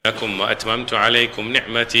لكم وأتممت عليكم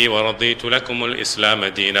نعمتي ورضيت لكم الإسلام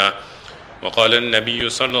دينا. وقال النبي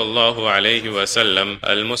صلى الله عليه وسلم: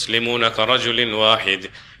 المسلمون كرجل واحد،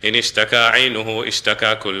 إن اشتكى عينه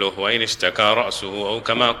اشتكى كله، وإن اشتكى رأسه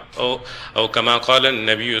أو كما قال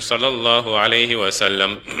النبي صلى الله عليه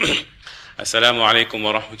وسلم. Assalamu alaikum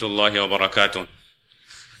wa rahmatullahi wa barakatuh.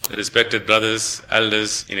 Respected brothers,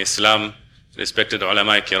 elders in Islam, respected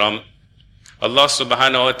ulama kiram, Allah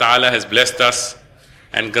subhanahu wa ta'ala has blessed us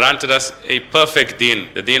and granted us a perfect deen.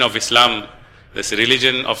 The deen of Islam, this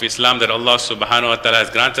religion of Islam that Allah subhanahu wa ta'ala has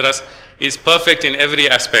granted us, is perfect in every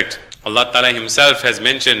aspect. Allah ta'ala himself has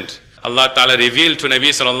mentioned, Allah ta'ala revealed to Nabi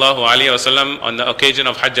sallallahu alayhi wa sallam on the occasion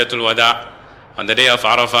of Hajjatul Wada, on the day of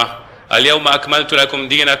Arafah, Al-yawma akmaltu lakum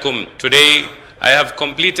deenakum. Today I have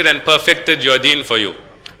completed and perfected your deen for you.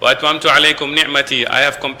 Wa atmamtu alaykum ni'mati. I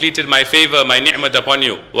have completed my favor, my ni'mat upon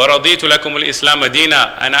you. Wa raditu lakum al-islam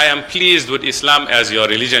deena. And I am pleased with Islam as your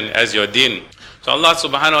religion, as your deen. So Allah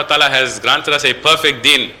subhanahu wa ta'ala has granted us a perfect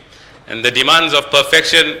deen. And the demands of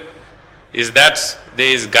perfection is that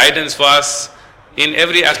there is guidance for us in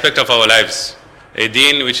every aspect of our lives. A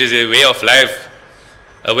deen which is a way of life,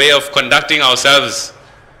 a way of conducting ourselves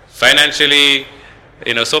financially,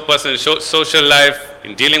 in a social life,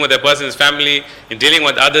 in dealing with a person's family, in dealing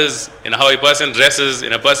with others, in how a person dresses,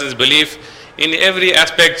 in a person's belief. In every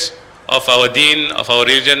aspect of our deen, of our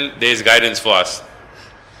religion, there is guidance for us.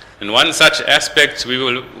 And one such aspect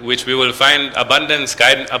which we will find abundance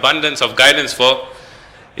of guidance for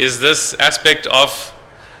is this aspect of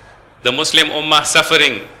the Muslim Ummah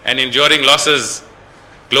suffering and enduring losses.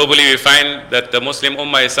 Globally we find that the Muslim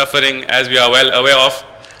Ummah is suffering, as we are well aware of.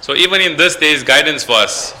 So even in this there is guidance for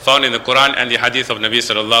us, found in the Quran and the Hadith of Nabi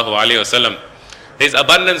sallallahu alayhi wa sallam. There is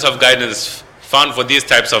abundance of guidance found for these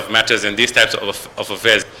types of matters and these types of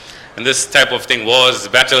affairs. And this type of thing, wars,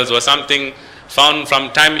 battles, was something found from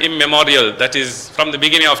time immemorial. That is, from the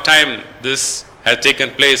beginning of time, this has taken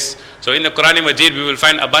place. So in the Quran Majid we will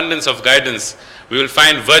find abundance of guidance. We will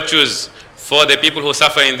find virtues for the people who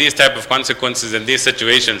suffer in these type of consequences and these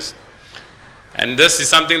situations. And this is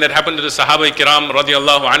something that happened to the Sahaba Kiram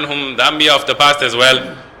radiallahu anhum, the Anbiya of the past as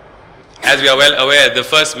well. As we are well aware, the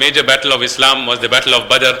first major battle of Islam was the Battle of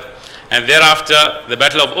Badr, and thereafter the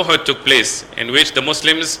Battle of Uhud took place, in which the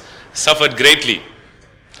Muslims suffered greatly.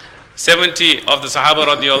 70 of the Sahaba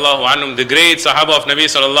radiallahu anhum, the great Sahaba of Nabi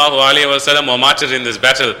sallallahu alayhi wa sallam, were martyred in this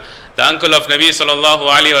battle. The uncle of Nabi sallallahu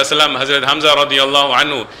alayhi wa sallam, Hazrat Hamza radiallahu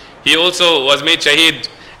anhu, he also was made shaheed,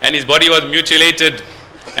 and his body was mutilated.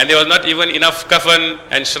 And there was not even enough kafan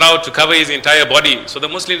and shroud to cover his entire body. So the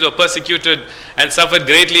Muslims were persecuted and suffered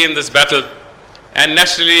greatly in this battle. And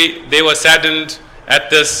naturally they were saddened at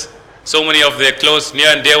this. So many of their close, near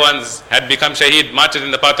and dear ones had become shaheed, martyred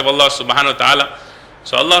in the path of Allah subhanahu wa ta'ala.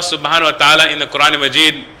 So Allah subhanahu wa ta'ala in the Quran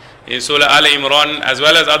Majid, in Surah Al Imran, as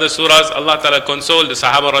well as other surahs, Allah ta'ala consoled the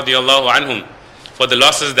Sahaba radiallahu anhum for the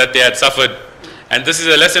losses that they had suffered. And this is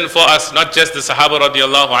a lesson for us, not just the Sahaba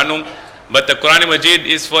radiallahu anhum, but the Quran Majid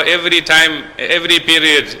is for every time, every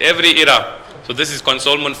period, every era. So this is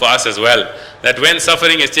consolement for us as well. That when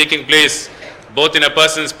suffering is taking place, both in a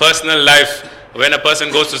person's personal life, when a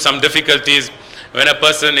person goes through some difficulties, when a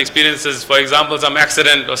person experiences, for example, some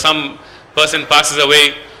accident, or some person passes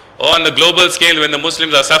away, or on the global scale when the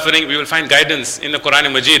Muslims are suffering, we will find guidance in the Quran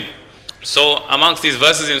Majid. So amongst these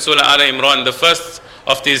verses in Surah Al Imran, the first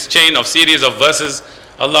of this chain of series of verses,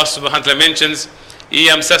 Allah subhanahu wa ta'ala mentions,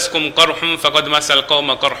 إِيَمْسَسْكُمْ قَرْحٌ فَقَدْ مَسَّ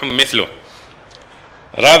الْقَوْمَ قَرْحٌ مِثْلُهُ.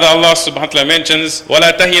 Rather, Allah subhanahu wa ta'ala mentions,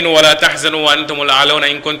 وَلَا تَهِنُوا وَلَا تَحْزَنُوا وَأَنْتُمُ الْأَعْلَوْنَ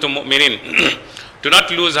إِن كُنتُم مُؤْمِنِينَ. Do not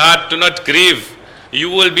lose heart, do not grieve. You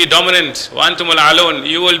will be dominant. وَأَنْتُمُ الْأَعْلَوْنَ.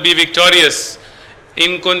 You will be victorious.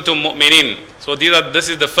 إِن كُنتُم مُؤْمِنِينَ. So this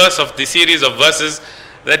is the first of the series of verses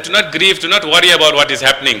that do not grieve, do not worry about what is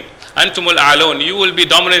happening. أَنْتُمُ الْأَعْلَوْنَ. You will be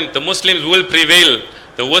dominant. The Muslims will prevail.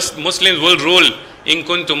 The Muslims will rule. إِن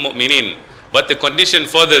كُنتُم مُؤْمِنِينَ. But the condition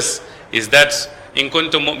for this is that in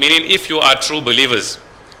kuntum mu'minin, if you are true believers.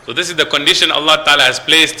 So this is the condition Allah Ta'ala has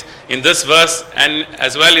placed in this verse, and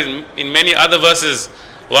as well in many other verses.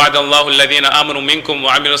 وَعَدَ اللَّهُ الَّذِينَ آمَنُوا مِنْكُمْ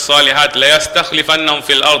وَعَمِلُوا الصَّالِحَاتِ لَيَسْتَخْلِفَنَّهُمْ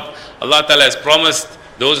فِي الْأَرْضِ. Allah Ta'ala has promised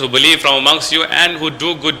those who believe from amongst you and who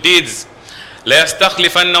do good deeds,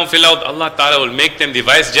 لَيَسْتَخْلِفَنَّهُمْ فِي الْأَرْضِ. Allah Ta'ala will make them the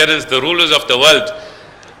vicegerents, the rulers of the world.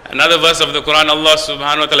 Another verse of the Quran, Allah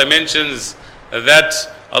subhanahu wa ta'ala mentions that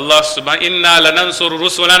Allah subhanahu inna lanansuru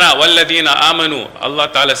rusulana walladina amanu. Allah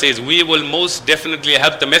Ta'ala says, we will most definitely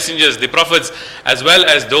help the messengers, the prophets, as well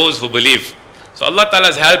as those who believe. So Allah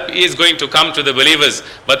Ta'ala's help is going to come to the believers.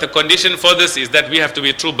 But the condition for this is that we have to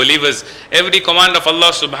be true believers. Every command of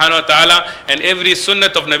Allah Subhanahu wa Ta'ala and every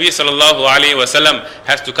sunnat of Nabi Sallallahu Alaihi Wasallam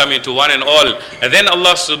has to come into one and all. And then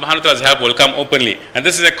Allah Subhanahu wa Ta'ala's help will come openly. And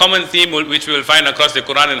this is a common theme which we will find across the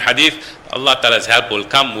Quran and Hadith. Allah Ta'ala's help will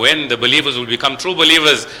come when the believers will become true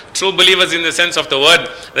believers. True believers in the sense of the word,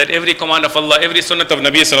 that every command of Allah, every sunnat of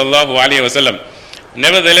Nabi Sallallahu Alaihi Wasallam.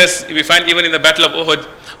 Nevertheless, we find even in the Battle of Uhud,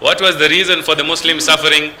 what was the reason for the Muslims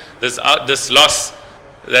suffering this loss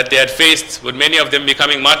that they had faced, with many of them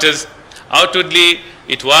becoming martyrs? Outwardly,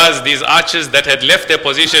 it was these archers that had left their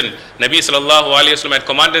position. Nabi Sallallahu Alaihi Wasallam had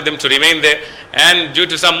commanded them to remain there, and due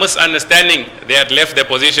to some misunderstanding, they had left their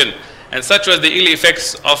position. And such was the ill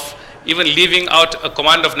effects of even leaving out a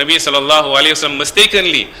command of Nabi Sallallahu Alaihi Wasallam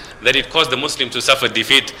mistakenly, that it caused the Muslim to suffer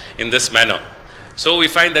defeat in this manner. So we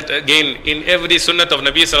find that again in every sunnat of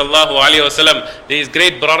Nabi Sallallahu Alaihi Wasallam there is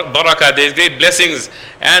great barakah, there is great blessings,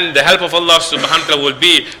 and the help of Allah Subhanahu wa Ta'ala will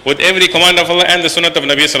be with every command of Allah and the sunnat of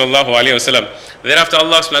Nabi Sallallahu Alaihi Wasallam. Thereafter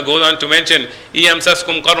Allah Subhanahu goes on to mention,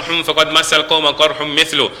 إِيَمْسَسْكُمْ قَرْحٌ فَقَدْ مَسَّ الْقَوْمَ قَرْحٌ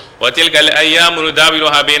مِثْلُ وَتِلْكَ الْأَيَّامُ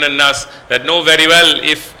نُدَاوِلُهَا بَيْنَ النَّاسِ. That know very well,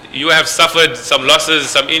 if you have suffered some losses,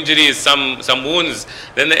 some injuries, some wounds,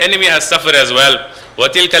 then the enemy has suffered as well.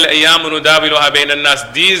 وَتِلْكَ الْأَيَّامُ نُدَاوِلُهَا بَيْنَ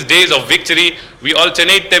النَّاسِ. These days of victory, we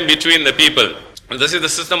alternate them between the people. And this is the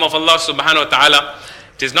system of Allah Subhanahu wa Ta'ala.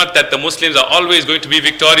 It is not that the Muslims are always going to be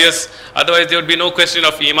victorious, otherwise there would be no question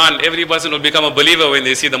of Iman. Every person will become a believer when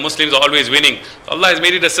they see the Muslims are always winning. Allah has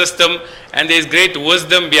made it a system, and there is great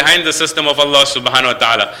wisdom behind the system of Allah Subhanahu wa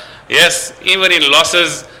Ta'ala. Yes, even in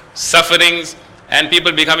losses, sufferings, and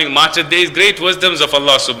people becoming martyred, there is great wisdoms of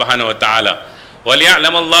Allah Subhanahu wa Ta'ala. وَلِيَعْلَمَ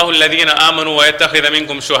اللَّهُ الَّذِينَ آمَنُوا وَيَتَّخِذَ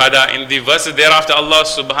مِنْكُمْ شُهَدَاءَ. In the verses thereafter, Allah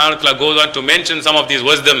Subhanahu wa Ta'ala goes on to mention some of these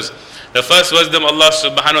wisdoms. The first wisdom Allah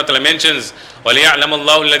Subhanahu wa Ta'ala mentions, وَلِيَعْلَمَ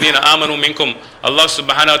اللَّهُ الَّذِينَ آمَنُوا مِنْكُمْ. Allah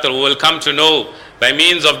Subhanahu wa Ta'ala will come to know by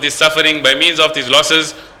means of this suffering, by means of these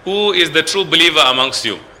losses, who is the true believer amongst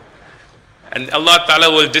you. And Allah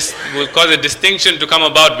Ta'ala will cause a distinction to come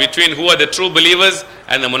about between who are the true believers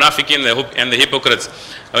and the munafiqeen and the hypocrites.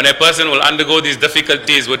 When a person will undergo these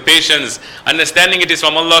difficulties with patience, understanding it is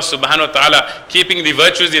from Allah Subhanahu wa Ta'ala, keeping the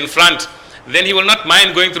virtues in front, then he will not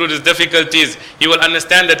mind going through these difficulties. He will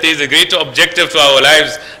understand that there is a greater objective to our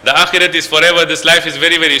lives. The akhirat is forever. This life is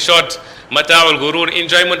very, very short. Mata'ul ghurur,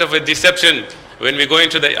 enjoyment of a deception. When we go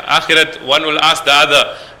into the akhirat, one will ask the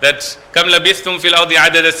other that, Kam labithtum fil ardi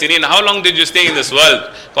adada sinin. How long did you stay in this world?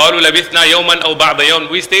 Qalu labithna yawman aw ba'da yawm.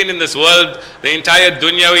 We stayed in this world, the entire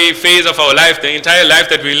dunyawi phase of our life, the entire life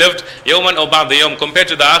that we lived, yawman aw ba'da yawm. Compared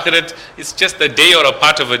to the akhirat, it's just a day or a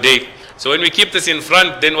part of a day. So when we keep this in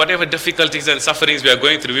front, then whatever difficulties and sufferings we are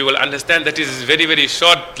going through, we will understand that it is very, very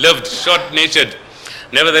short-lived, short-natured.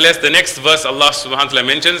 Nevertheless, the next verse Allah Subhanahu wa Ta'ala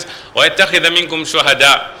mentions, وَيَتَّخِذَ مِنْكُمْ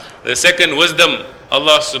شُهَدَاءَ. The second wisdom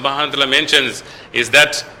Allah Subhanahu wa Ta'ala mentions is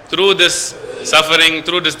that through this suffering,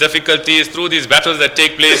 through these difficulties, through these battles that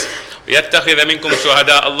take place, يَتَّخِذَ مِنْكُمْ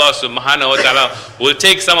شُهَدَاءَ. Allah Subhanahu wa Ta'ala will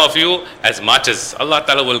take some of you as martyrs. Allah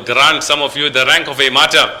Ta'ala will grant some of you the rank of a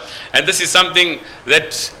martyr. And this is something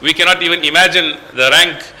that we cannot even imagine, the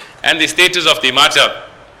rank and the status of the martyr.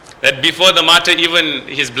 That before the martyr, even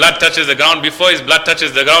his blood touches the ground, before his blood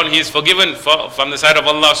touches the ground, he is forgiven from the side of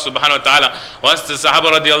Allah Subhanahu wa Ta'ala. Once the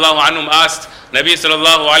Sahaba radiallahu anhum asked Nabi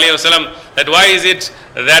Sallallahu Alaihi Wasallam that why is it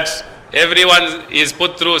that everyone is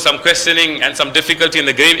put through some questioning and some difficulty in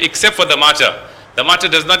the grave except for the martyr. The martyr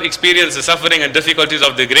does not experience the suffering and difficulties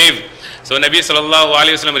of the grave. So Nabi Sallallahu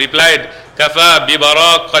Alaihi Wasallam replied, Kafa bi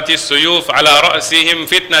baraqati suyuf ala ra'sihim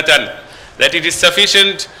fitnatan. That it is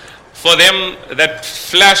sufficient for them, that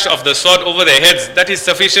flash of the sword over their heads, that is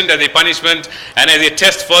sufficient as a punishment and as a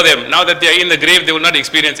test for them. Now that they are in the grave, they will not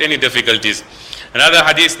experience any difficulties. Another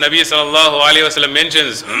hadith Nabi Sallallahu Alaihi Wasallam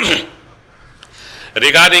mentions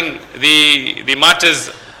regarding the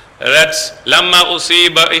martyrs, that lamma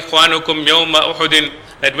usiba ikhwanukum yawma uhudin,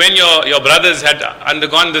 that when your brothers had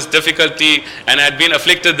undergone this difficulty and had been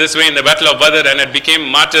afflicted this way in the battle of Badr and had became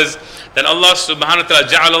martyrs, then Allah Subhanahu wa Ta'ala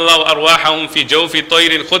ja'alallahu arwahahum fi jawfi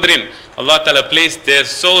tayrin khudrin. Allah Ta'ala placed their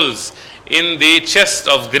souls in the chest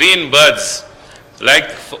of green birds, like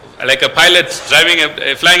a pilot flying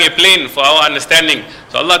a plane for our understanding.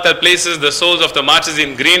 So Allah Ta'ala places the souls of the martyrs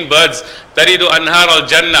in green birds. Taridu anhar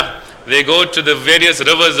al-jannah. They go to the various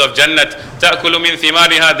rivers of Jannat. Ta'kulu min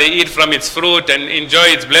thimariha. They eat from its fruit and enjoy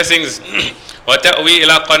its blessings. Wa ta'wi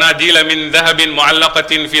ila qanadila min dhahabin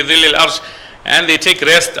mu'allaqatin fi dhilli al-arsh. And they take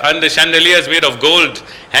rest under chandeliers made of gold,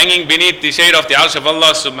 hanging beneath the shade of the arsh of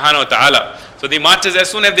Allah Subhanahu wa Ta'ala. So the martyrs, as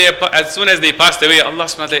soon as they passed away, Allah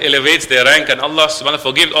Subhanahu wa Ta'ala elevates their rank, and Allah Subhanahu wa Ta'ala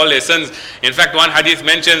forgives all their sins. In fact, one hadith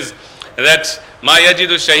mentions that ما يجد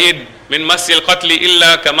الشهيد من مس القتل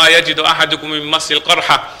إلا كما يجد أحدكم من مس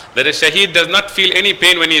القرحة, that a shaheed does not feel any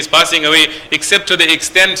pain when he is passing away except to the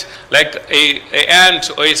extent like a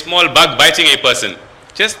ant or a small bug biting a person.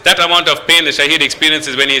 Just that amount of pain the shaheed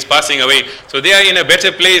experiences when he is passing away. So they are in a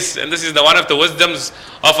better place, and this is one of the wisdoms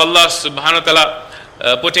of Allah subhanahu wa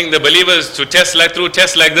ta'ala, putting the believers to through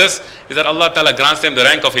tests like this, is that Allah ta'ala grants them the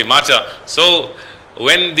rank of a martyr. So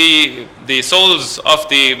when the souls of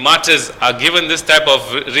the martyrs are given this type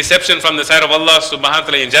of reception from the side of Allah subhanahu wa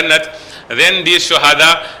ta'ala in Jannat, then these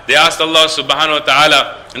shuhada, they asked Allah subhanahu wa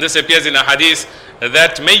ta'ala, and this appears in a hadith,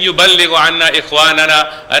 that may yuballighu anna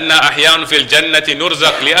ikhwanana anna ahyan fil jannati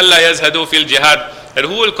nurzaq li alla yazhadu fil jihad, that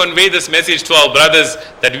who will convey this message to our brothers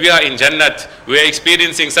that we are in Jannat, we are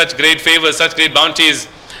experiencing such great favors, such great bounties,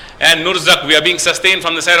 and nurzaq, we are being sustained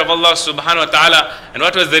from the side of Allah subhanahu wa ta'ala. And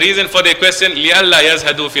what was the reason for their question? Li alla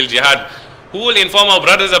yazhadu fil jihad. Who will inform our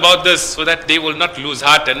brothers about this so that they will not lose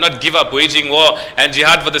heart and not give up waging war and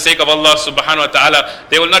jihad for the sake of Allah subhanahu wa ta'ala?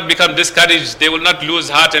 They will not become discouraged, they will not lose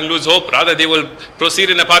heart and lose hope, rather they will proceed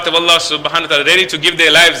in the path of Allah subhanahu wa ta'ala, ready to give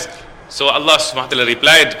their lives. So Allah subhanahu wa ta'ala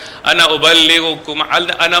replied, Ana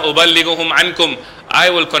uballighuhum ankum, I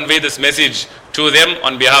will convey this message to them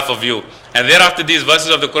on behalf of you. And thereafter these verses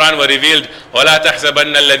of the Quran were revealed. وَلَا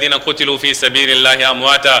تَحْسَبَنَّ الَّذِينَ قُتِلُوا فِي سَبِيلِ اللَّهِ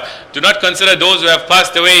أَمْوَاتًا. Do not consider those who have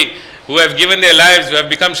passed away, who have given their lives, who have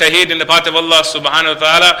become shaheed in the path of Allah subhanahu wa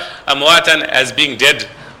ta'ala, amwatan, as being dead.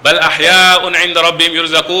 بَلْ أَحْيَاءٌ عِنْدَ رَبِّهِمْ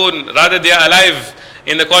يُرْزَقُونَ. Rather they are alive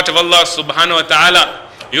in the court of Allah subhanahu wa ta'ala.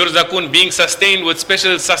 Yurzakun, being sustained with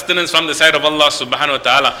special sustenance from the side of Allah subhanahu wa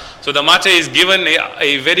ta'ala. So the martyr is given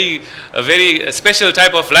a very special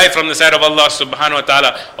type of life from the side of Allah subhanahu wa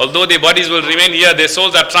ta'ala. Although their bodies will remain here, their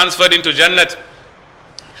souls are transferred into Jannat.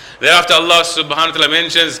 Thereafter Allah subhanahu wa ta'ala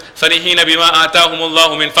mentions, فَرِحِينَ بِمَا آتَاهُمُ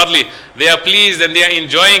اللَّهُ مِنْ فَضْلِهِ. They are pleased and they are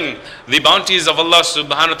enjoying the bounties of Allah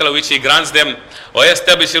subhanahu wa ta'ala which He grants them.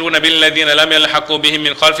 وَيَسْتَبْشِرُونَ بِالَّذِينَ لَمْ يَلْحَقُوا بِهِمْ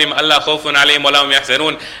مِنْ خَلْفِهِمْ أَلَّا خَوْفٌ عَلَيْهِمْ وَلَا هُمْ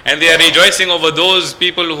يَحْزَنُونَ. And they are rejoicing over those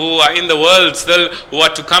people who are in the world still, who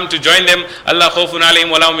are to come to join them. أَلَّا خَوْفٌ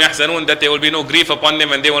عَلَيْهِمْ وَلَا هُمْ يَحْزَنُونَ, that there will be no grief upon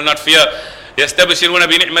them and they will not fear. يَسْتَبْشِرُونَ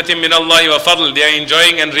بِنِعْمَةٍ مِّنَ اللَّهِ وَفَضْلٍ. They are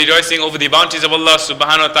enjoying and rejoicing over the bounties of Allah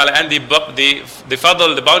subhanahu wa ta'ala and the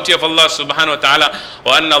fadl, the bounty of Allah subhanahu wa ta'ala.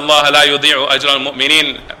 وَأَنَّ اللَّهَ لَا يُضِيعُ أَجْرَ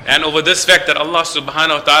الْمُؤْمِنِينَ. And over this fact that Allah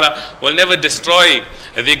subhanahu wa ta'ala will never destroy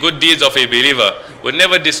the good deeds of a believer, will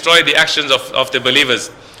never destroy the actions of the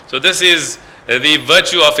believers. So this is the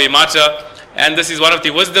virtue of a martyr, and this is one of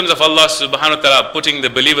the wisdoms of Allah subhanahu wa ta'ala, putting the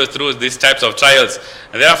believers through these types of trials.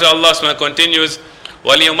 And thereafter Allah subhanahu wa ta'ala continues,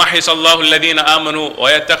 وَلِيُمَحِّصَ اللَّهُ الَّذِينَ آمَنُوا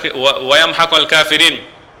وَيَمْحَقَ الْكَافِرِينَ.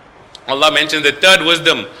 Allah mentions the third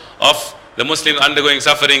wisdom of the Muslims undergoing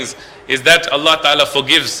sufferings is that Allah Ta'ala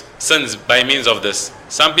forgives sins by means of this.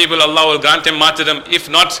 Some people Allah will grant him martyrdom. If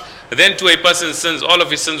not, then to a person's sins, all of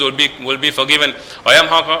his sins will be forgiven.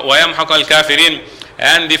 وَيَمْحَقَ الْكَافِرِينَ.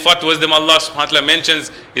 And the fourth wisdom Allah subhanahu wa ta'ala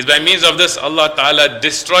mentions is by means of this Allah Ta'ala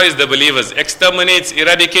destroys the believers, exterminates,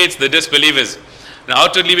 eradicates the disbelievers. Now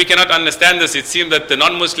outwardly we cannot understand this. It seems that the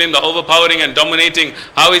non-Muslims are overpowering and dominating.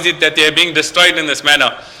 How is it that they are being destroyed in this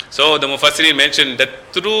manner? So the Mufassirin mentioned that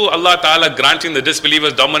through Allah Ta'ala granting the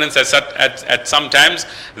disbelievers dominance at some times,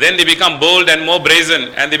 then they become bold and more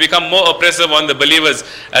brazen and they become more oppressive on the believers,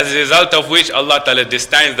 as a result of which Allah Ta'ala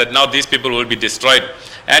destines that now these people will be destroyed.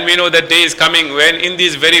 And we know that day is coming when in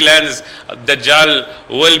these very lands Dajjal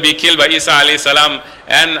will be killed by Isa alayhi salam,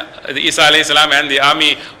 and Isa alayhi salam and the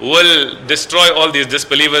army will destroy all these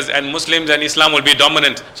disbelievers, and Muslims and Islam will be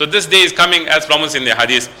dominant. So this day is coming as promised in the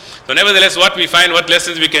hadith. So nevertheless, what we find, what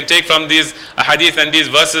lessons we can take from these hadith and these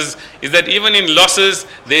verses is that even in losses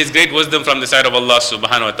there is great wisdom from the side of Allah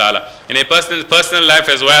subhanahu wa ta'ala. In a person's personal life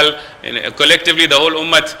as well, collectively the whole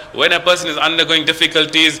ummah, when a person is undergoing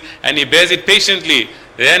difficulties and he bears it patiently,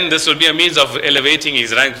 then this will be a means of elevating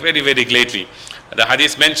his rank very, very greatly. The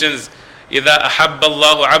hadith mentions, إِذَا أَحَبَّ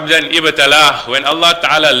اللَّهُ عَبْدًا إِبْتَلَاهُ. When Allah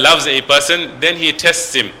Ta'ala loves a person, then He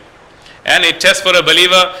tests him. And a test for a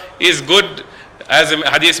believer is good, as the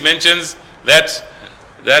hadith mentions, that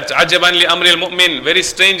عَجَبًا لِأَمْرِ الْمُؤْمِنِ. Very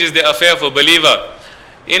strange is the affair of a believer.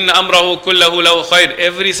 إِنَّ أَمْرَهُ كُلَّهُ لَهُ خَيْرٌ.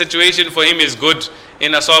 Every situation for him is good.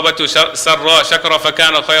 إِنَّ أَصَابَتْهُ سَرًّا شَكَرَ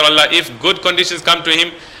فَكَانَ خَيْرًا لَهُ. If good conditions come to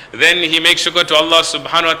him, then he makes shukr to Allah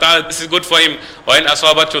subhanahu wa ta'ala. This is good for him. وَإِنْ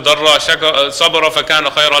أَصَابَتْهُ ضَرًّا صَبَرَ فَكَانَ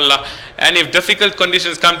خَيْرًا لَهُ. And if difficult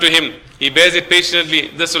conditions come to him, he bears it patiently,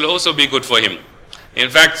 this will also be good for him. In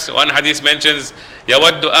fact, one hadith mentions,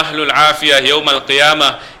 يَوَدُّ أَهْلُ الْعَافِيَةِ يَوْمَ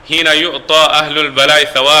الْقِيَامَةِ حِينَ يُؤْطَى أَهْلُ الْبَلَاءِ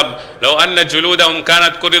ثَوَابٍ لَوْ أَنَّ جُلُودَهُمْ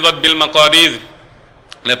كَانَتْ قُرِضَتْ بِالْمَقَارِيضِ.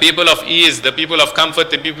 The people of ease, the people of comfort,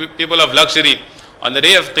 the people of luxury, on the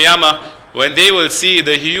day of Qiyamah, when they will see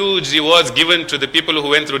the huge rewards given to the people who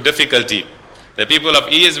went through difficulty. The people of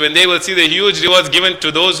ease, when they will see the huge rewards given to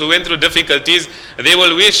those who went through difficulties, they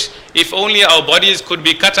will wish if only our bodies could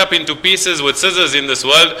be cut up into pieces with scissors in this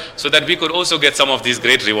world, so that we could also get some of these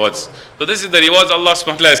great rewards. So this is the rewards Allah subhanahu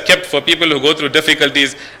wa ta'ala has kept for people who go through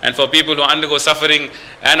difficulties and for people who undergo suffering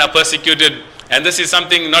and are persecuted. And this is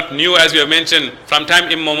something not new, as we have mentioned. From time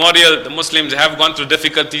immemorial, the Muslims have gone through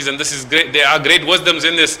difficulties, and this is great. There are great wisdoms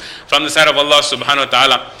in this from the side of Allah subhanahu wa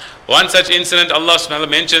ta'ala. One such incident Allah subhanahu wa ta'ala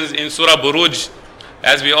mentions in Surah Buruj,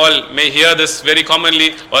 as we all may hear this very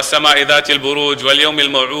commonly, وَالسَّمَاءِ ذَاتِ الْبُرُوجِ وَالْيَوْمِ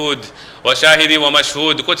الْمَوْعُودِ وَشَاهِدٍ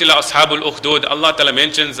وَمَشْهُودٍ قُتِلَ أَصْحَابُ الْأُخْدُودِ. Allah ta'ala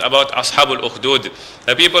mentions about Ashab al-Ukhdud,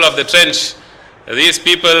 the people of the trench. These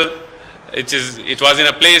people, it was in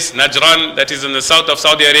a place, Najran, that is in the south of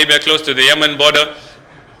Saudi Arabia, close to the Yemen border.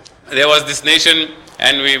 There was this nation,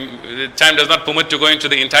 and time does not permit to go into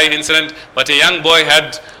the entire incident, but a young boy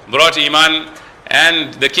had brought Iman,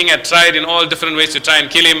 and the king had tried in all different ways to try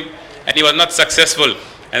and kill him, and he was not successful.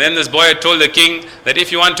 And then this boy had told the king that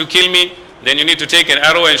if you want to kill me, then you need to take an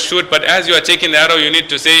arrow and shoot, but as you are taking the arrow, you need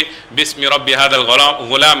to say, Bismi Rabbi Hadal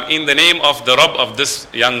Ghulam, in the name of the Rabb of this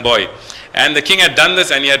young boy. And the king had done this,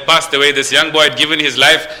 and he had passed away. This young boy had given his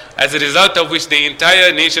life, as a result of which the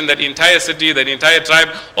entire nation, that entire city, that entire tribe,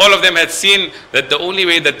 all of them had seen that the only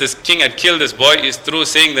way that this king had killed this boy is through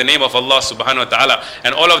saying the name of Allah subhanahu wa ta'ala.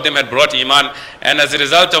 And all of them had brought Iman. And as a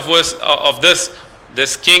result of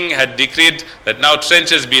this king had decreed that now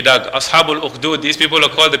trenches be dug. Ashabul Ukhdud, these people are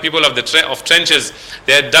called the people of trenches.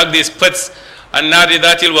 They had dug these pits. An-nari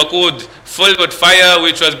dhatil waqud, filled with fire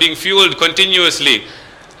which was being fueled continuously.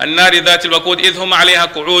 An-nari dhatil waqud idhum alayha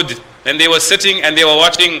qu'ud. And they were sitting and they were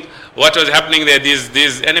watching what was happening there.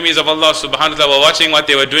 These enemies of Allah subhanahu wa ta'ala were watching what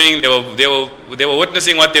they were doing. They were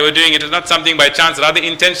witnessing what they were doing. It was not something by chance, rather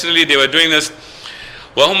intentionally they were doing this.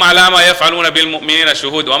 وهم على ما يفعلون بالمؤمنين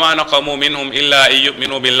شهود وما نقموا منهم إلا أن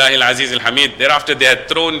يؤمنوا بالله العزيز الحميد. Thereafter they had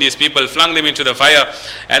thrown these people, flung them into the fire,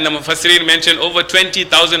 and the Mufassirin mentioned over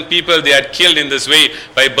 20,000 people they had killed in this way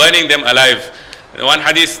by burning them alive. One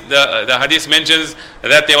hadith, the hadith mentions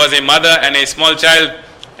that there was a mother and a small child,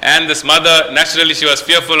 and this mother, naturally she was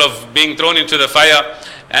fearful of being thrown into the fire,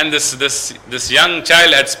 and this young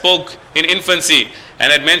child had spoke in infancy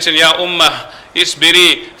and had mentioned, Ya Ummah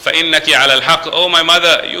Isbiri fa innaki ala al-haq. Oh my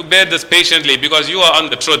mother, you bear this patiently because you are on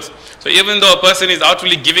the truth. So even though a person is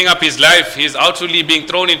outwardly giving up his life, he is outwardly being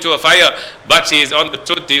thrown into a fire, but he is on the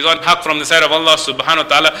truth, he is on haq from the side of Allah subhanahu wa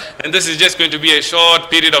ta'ala. And this is just going to be a short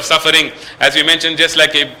period of suffering. As we mentioned, just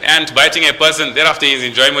like an ant biting a person, thereafter his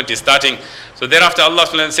enjoyment is starting. So thereafter Allah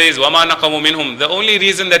says, وَمَا نَقَمُوا مِنْهُمْ. The only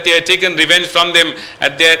reason that they had taken revenge from them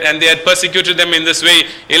and they had persecuted them in this way,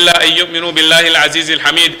 إِلَّا أَن يُؤْمِنُوا بِاللَّهِ الْعَزِيزِ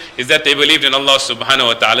الْحَمِيدِ, is that they believed in Allah subhanahu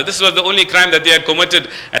wa ta'ala. This was the only crime that they had committed,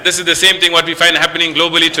 and this is the same thing what we find happening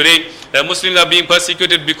globally today. The Muslims are being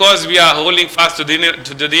persecuted because we are holding fast to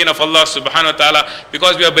the deen of Allah subhanahu wa ta'ala,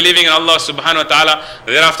 because we are believing in Allah subhanahu wa ta'ala.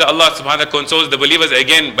 Thereafter Allah subhanahu wa ta'ala consoles the believers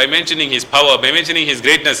again by mentioning His power, by mentioning His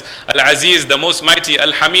greatness. Al-Aziz, the most mighty,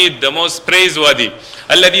 Al-Hamid, the most praiseworthy.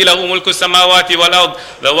 Alladhi lahu mulku samawati wal ard,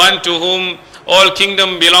 the one to whom all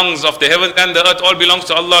kingdom belongs, of the heavens and the earth, all belongs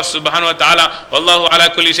to Allah subhanahu wa ta'ala. Wallahu ala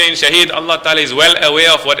kulli shayin shaheed. Allah ta'ala is well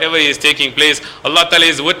aware of whatever is taking place. Allah ta'ala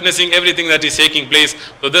is witnessing everything that is taking place.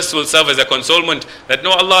 So this will serve as a consolement that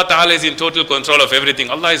no, Allah ta'ala is in total control of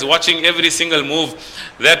everything. Allah is watching every single move.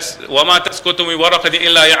 That وَمَا تَسْقُطُ مِنْ وَرَقَةٍ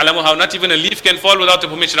إِلَّا يَعْلَمُهَا, not even a leaf can fall without the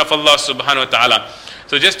permission of Allah subhanahu wa ta'ala.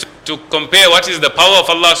 So just to compare what is the power of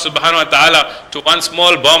Allah subhanahu wa ta'ala to one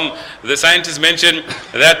small bomb, the scientists mention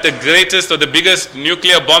that the greatest or the biggest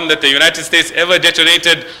nuclear bomb that the United States ever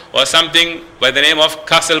detonated was something by the name of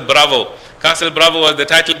Castle Bravo. Castle Bravo was the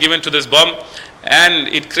title given to this bomb, and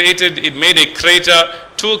it made a crater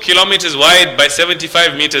 2 kilometers wide by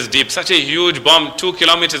 75 meters deep. Such a huge bomb, 2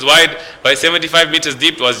 kilometers wide by 75 meters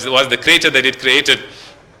deep was the crater that it created.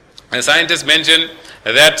 And scientists mention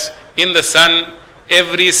that in the sun,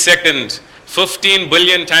 every second, 15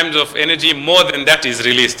 billion times of energy more than that is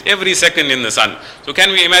released every second in the sun. So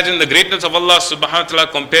can we imagine the greatness of Allah subhanahu wa ta'ala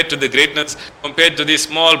compared to these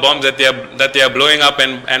small bombs that they are blowing up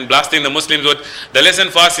and blasting the Muslims with? The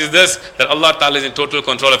lesson for us is this, that Allah ta'ala is in total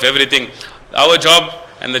control of everything. Our job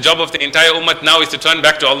And the job of the entire ummah now is to turn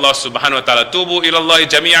back to Allah subhanahu wa ta'ala. Tubu ilallahi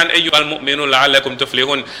jami'an ayyuhal mu'minun la'allakum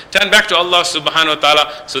tuflihun. Turn back to Allah subhanahu wa ta'ala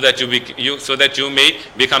so that you may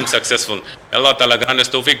become successful. Allah ta'ala grant us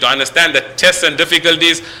tawfiq to understand that tests and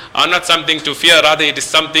difficulties are not something to fear, rather it is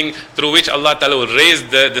something through which Allah ta'ala will raise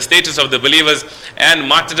the status of the believers, and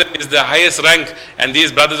martyrdom is the highest rank. And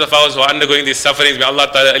these brothers of ours who are undergoing these sufferings, may Allah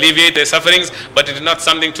ta'ala alleviate their sufferings, but it is not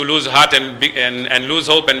something to lose heart and lose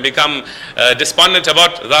hope and become despondent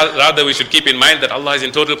about. Rather we should keep in mind that Allah is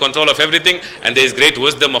in total control of everything, and there is great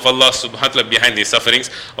wisdom of Allah subhanahu wa ta'ala behind these sufferings.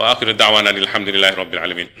 Wa akhiru da'wana alhamdulillahi rabbil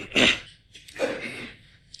alamin.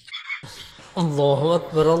 الله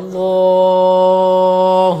أكبر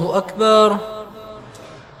الله أكبر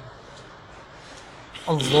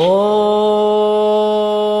الله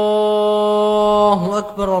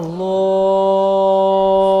أكبر الله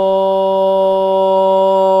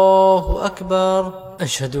أكبر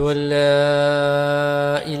أشهد أن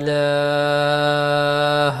لا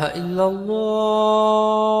إله إلا الله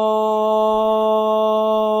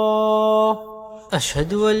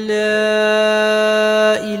أشهد أن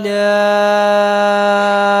لا إله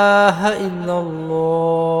إلا الله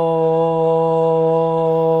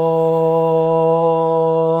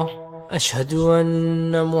أشهد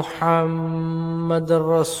أن محمد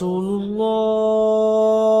رسول الله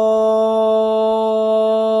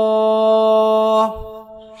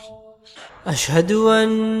أشهد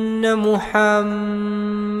أن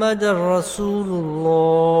محمد رسول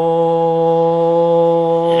الله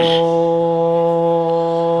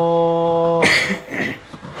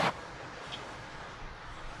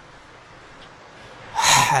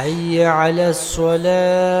حي على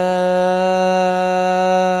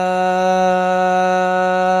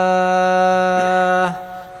الصلاة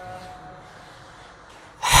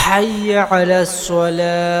حي على الصلاة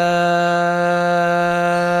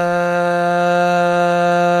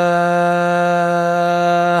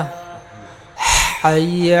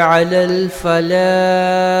حي على الفلاح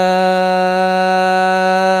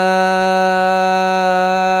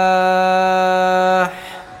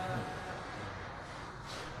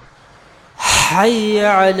حي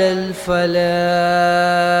على الفلاح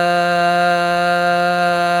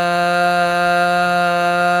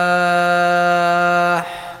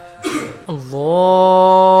الله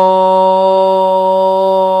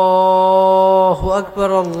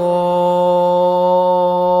أكبر الله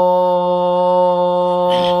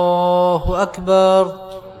أكبر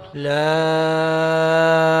لا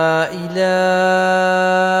إله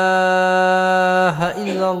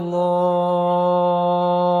إلا الله.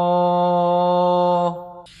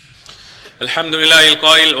 الحمد لله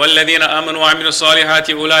القائل والذين آمنوا وعملوا الصالحات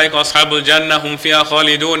أولئك أصحاب الجنة هم فيها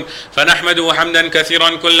خالدون. فنحمده حمدا كثيرا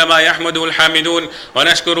كلما يحمده الحامدون،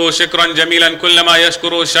 ونشكره شكرا جميلا كلما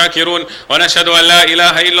يشكره الشاكرون، ونشهد أن لا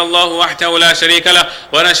إله إلا الله وحده لا شريك له،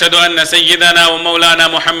 ونشهد أن سيدنا ومولانا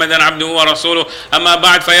محمدا عبده ورسوله. أما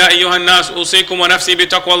بعد، فيا أيها الناس أوصيكم ونفسي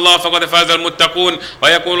بتقوى الله فقد فاز المتقون.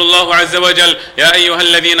 ويقول الله عز وجل يا أيها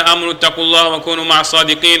الذين آمنوا اتقوا الله وكونوا مع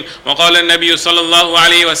الصادقين. وقال النبي صلى الله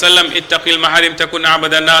عليه وسلم اتق المحارم تكن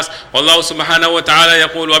أعبد الناس. والله سبحانه وتعالى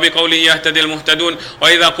يقول وبقوله يهتدي المهتدون.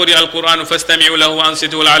 وإذا قرئ القرآن فاستمعوا له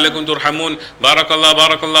وأنصتوا لعلكم ترحمون. بارك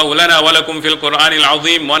الله لنا ولكم في القرآن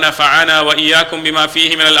العظيم، ونفعنا وإياكم بما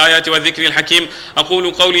فيه من الآيات والذكر الحكيم.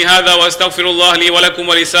 أقول قولي هذا وأستغفر الله لي ولكم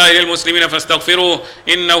ولسائر المسلمين فاستغفروه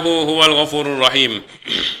إنه هو الغفور الرحيم.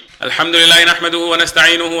 الحمد لله نحمده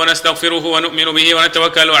ونستعينه ونستغفره ونؤمن به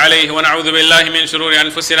ونتوكل عليه، ونعوذ بالله من شرور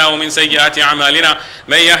أنفسنا ومن سيئات أعمالنا.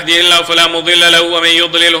 من يهدي الله فلا مضل له ومن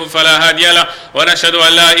يضلله فلا هادي له، ونشهد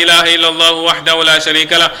أن لا إله إلا الله وحده لا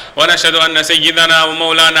شريك له، ونشهد أن سيدنا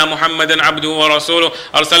ومولانا محمدا عبده ورسوله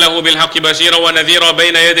أرسله بالحق بشيرا ونذيرا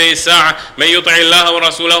بين يدي الساعة. من يطع الله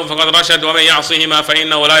ورسوله فقد رشد، ومن يعصهما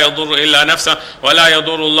فإنه لا يضر إلا نفسه ولا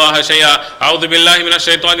يضر الله شيئا. أعوذ بالله من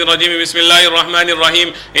الشيطان الرجيم. بسم الله الرحمن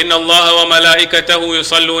الرحيم. إن الله وملائكته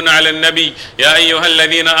يصلون على النبي يا أيها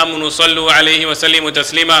الذين آمنوا صلوا عليه وسلموا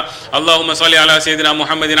تسليما. اللهم صل على سيدنا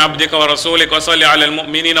محمد عبدك ورسولك، وصل على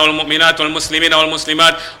المؤمنين والمؤمنات والمسلمين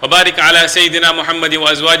والمسلمات، وبارك على سيدنا محمد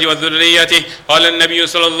وأزواجه وذريته. قال النبي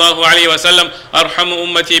صلى الله عليه وسلم أرحم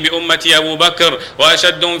أمتي بأمتي أبو بكر،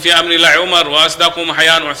 وأشدهم في أمر الله عمر، وأصدقهم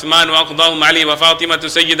حياء عثمان، وأقضاهم علي، وفاطمة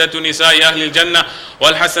سيدة نساء أهل الجنة،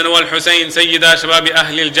 والحسن والحسين سيدا شباب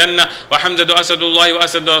أهل الجنة، وحمزة أسد الله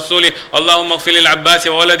وأسد ورسوله. اللهم اغفر للعباس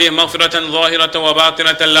وولده مغفرة ظاهرة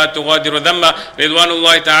وباطنة لا تغادر ذنبا، رضوان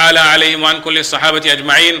الله تعالى عليهم وعن كل الصحابة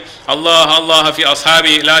أجمعين. الله الله في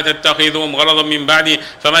أصحابي لا تتخذوهم غرضا من بعدي،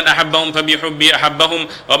 فمن أحبهم فبحبي أحبهم،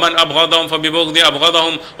 ومن أبغضهم فببغضي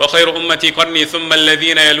أبغضهم، وخير أمتي قرني ثم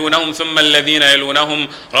الذين يلونهم ثم الذين يلونهم.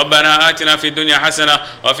 ربنا آتنا في الدنيا حسنة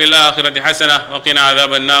وفي الآخرة حسنة وقنا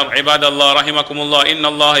عذاب النار. عباد الله رحمكم الله، إن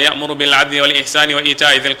الله يأمر بالعدل والإحسان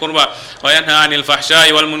وإيتاء ذي القربى وينهى عن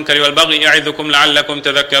الفحشاء والمنكر والبغي يعظكم لعلكم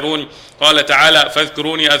تذكرون. قال تعالى: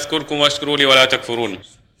 فاذكروني أذكركم واشكروا لي ولا تكفرون.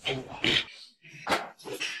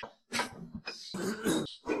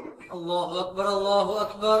 الله أكبر الله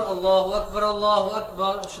أكبر الله أكبر الله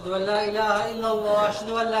أكبر. أشهد أن لا إله إلا الله، أشهد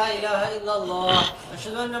أن لا إله إلا الله،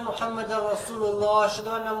 أشهد أن محمدا رسول الله، أشهد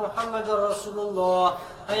أن محمدا رسول الله.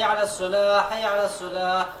 حي على الصلاة، حي على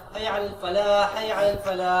الصلاة، حي على الفلاح، حي على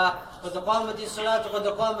الفلاح. قد قامت الصلاة، قد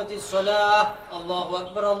قامت الصلاة. الله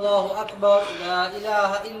أكبر الله أكبر. لا إله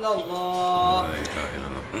إلا الله.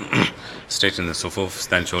 Straighten the sufuf,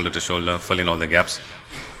 stand shoulder to shoulder, fill in all the gaps.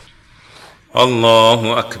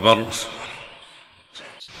 الله أكبر.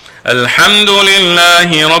 الحمد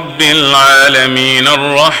لله رب العالمين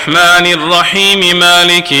الرحمن الرحيم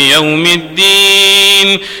مالك يوم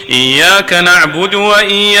الدين. إياك نعبد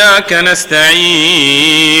وإياك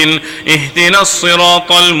نستعين. اهدنا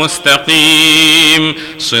الصراط المستقيم،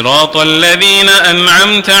 صراط الذين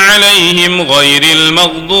أنعمت عليهم غير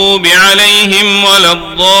المغضوب عليهم ولا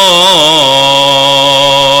الضالين.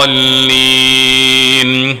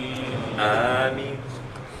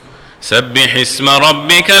 سبح اسم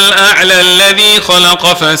ربك الأعلى الذي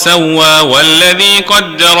خلق فسوى والذي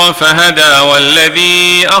قدر فهدى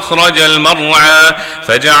والذي أخرج المرعى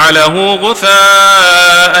فجعله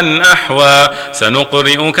غثاء أحوى.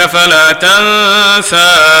 سنقرئك فلا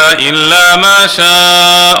تنسى إلا ما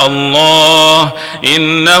شاء الله،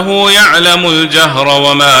 إنه يعلم الجهر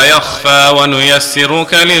وما يخفى.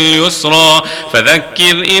 ونيسرك لليسرى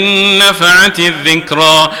فذكر إن نفعت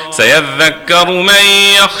الذكرى. سيذكر من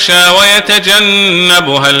يخشى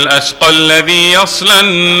ويتجنبها الأشقى الذي يصلى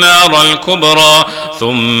النار الكبرى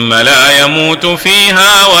ثم لا يموت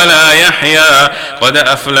فيها ولا يحيا. قد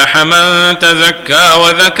أفلح من تزكى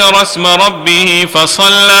وذكر اسم ربه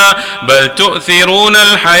فصلى. بل تؤثرون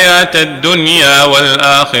الحياة الدنيا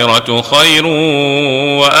والآخرة خير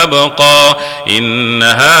وأبقى. إن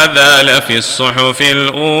هذا لفي الصحف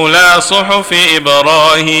الأولى، صحف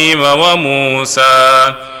إبراهيم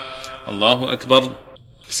وموسى. الله أكبر.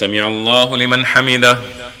 سمع الله لمن حمده.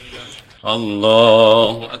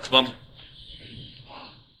 الله أكبر.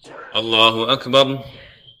 الله أكبر.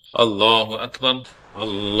 الله أكبر.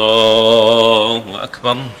 الله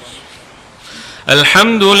أكبر.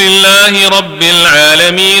 الحمد لله رب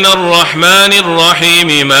العالمين الرحمن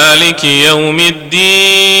الرحيم مالك يوم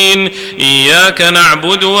الدين. إياك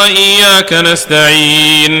نعبد وإياك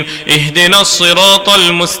نستعين. اهدنا الصراط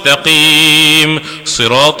المستقيم،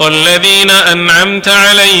 صراط الذين أنعمت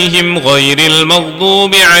عليهم غير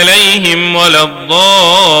المغضوب عليهم ولا الضالين.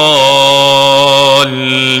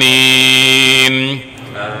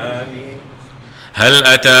 هل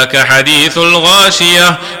أتاك حديث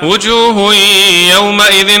الغاشية؟ وجوه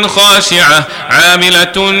يومئذ خاشعة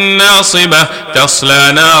عاملة ناصبة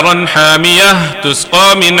تصلى نارا حامية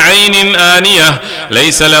تسقى من عين آنية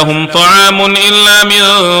ليس لهم طعام إلا من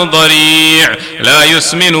ضريع لا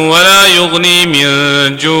يسمن ولا يغني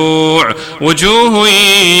من جوع. وجوه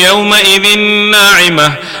يومئذ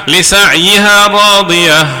ناعمة لسعيها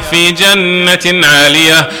راضية في جنة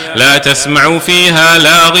عالية لا تسمع فيها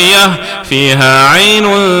لاغية فيها عين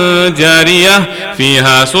جارية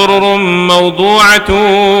فيها سرر موضوعة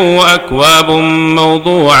وأكواب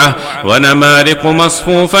موضوعة ونمارق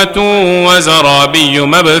مصفوفة وزرابي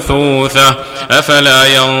مبثوثة. أفلا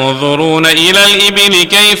ينظرون إلى الإبل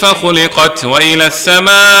كيف خلقت وإلى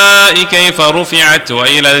السماء كيف رفعت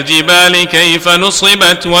وإلى الجبال كيف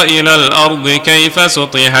نصبت وإلى الأرض كيف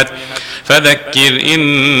سطحت. فذكر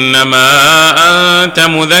إنما أنت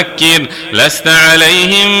مذكر لست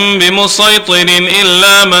عليهم بمسيطر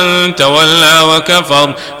إلا من تولى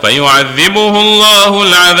وكفر فيعذبه الله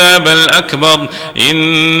العذاب الأكبر.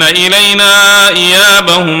 إن إلينا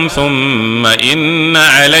إيابهم ثم إن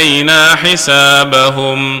علينا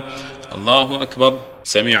حسابهم. الله أكبر.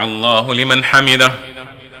 سمع الله لمن حمده.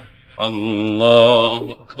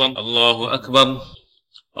 الله أكبر. الله أكبر.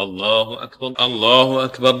 الله أكبر. الله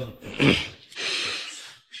أكبر.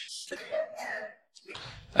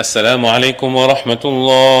 السلام عليكم ورحمة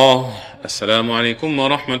الله. السلام عليكم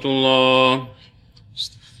ورحمة الله.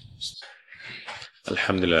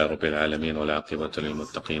 الحمد لله رب العالمين، والعاقبة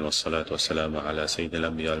للمتقين، والصلاة والسلام على سيد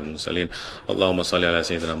الأنبياء والمرسلين. اللهم صل على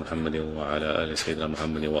سيدنا محمد وعلى آل سيدنا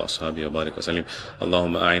محمد وأصحابه وبارك وسلم.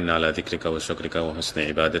 اللهم أعنا على ذكرك وشكرك وحسن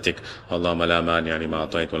عبادتك. اللهم لا مانع لما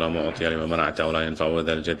أعطيت ولا معطي لما منعت ولا ينفع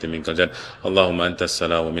ذا الجد منك الجد. اللهم أنت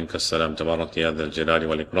السلام ومنك السلام، تبارك يا ذا الجلال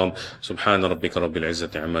والإكرام. سبحان ربك رب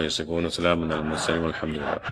العزة عما يصفون، وسلام على المرسلين، والحمد لله.